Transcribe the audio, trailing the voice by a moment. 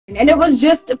And it was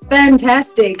just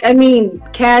fantastic. I mean,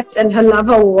 Kat and her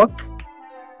lover walk.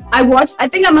 I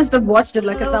think I must have watched it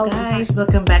like Hello 1,000 guys, times.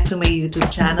 welcome back to my YouTube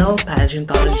channel,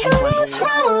 Pageantology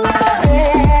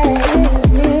 101.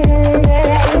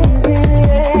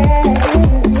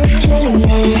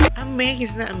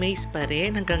 Amaze pa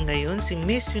rin hanggang ngayon si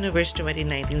Miss Universe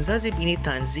 2019 Zozibini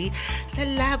Tunzi sa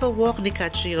lava walk ni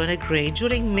Catriona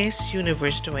during Miss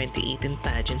Universe 2018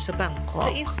 pageant sa Bangkok.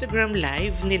 Sa Instagram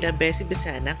live nila Bessie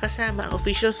Besana kasama ang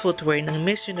official footwear ng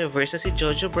Miss Universe na si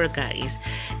Jojo Borgais,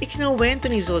 ikinuwento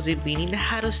ni Zozibini na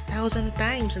halos 1,000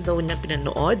 times na daw niya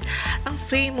pinanood ang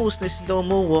famous na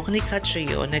slow-mo walk ni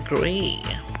Catriona Gray.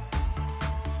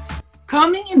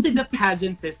 Coming into the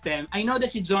pageant system, I know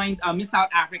that you joined Miss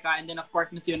South Africa and then of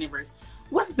course Miss Universe.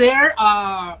 Was there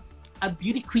a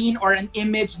beauty queen or an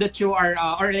image that you are,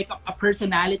 or like a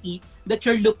personality that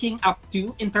you're looking up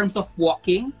to in terms of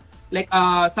walking? Like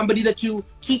somebody that you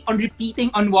keep on repeating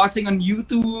on watching on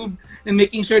YouTube and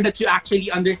making sure that you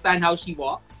actually understand how she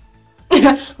walks?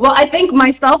 Well, I think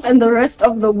myself and the rest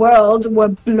of the world were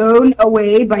blown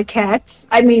away by Kat.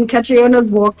 I mean, Catriona's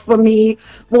walk for me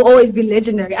will always be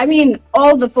legendary. I mean,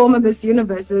 all the former Miss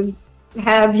Universes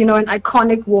have, you know, an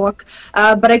iconic walk.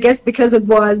 But I guess because it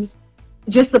was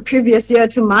just the previous year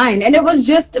to mine, and it was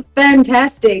just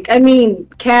fantastic. I mean,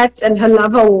 Kat and her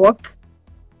lover walk.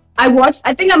 I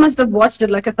think I must have watched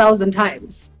it like 1,000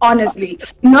 times, honestly.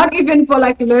 Not even for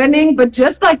like learning, but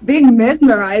just like being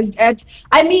mesmerized at,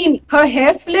 I mean, her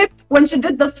hair flip, when she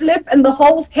did the flip and the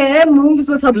whole hair moves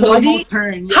with her body.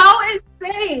 Turn, yeah. How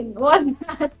insane was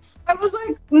that? I was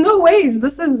like, no ways,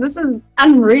 this is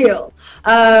unreal.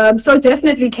 So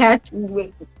definitely Kat,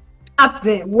 up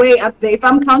there, way up there. If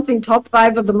I'm counting top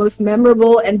 5 of the most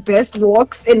memorable and best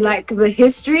walks in like the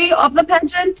history of the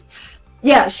pageant,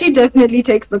 yeah, she definitely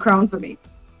takes the crown for me.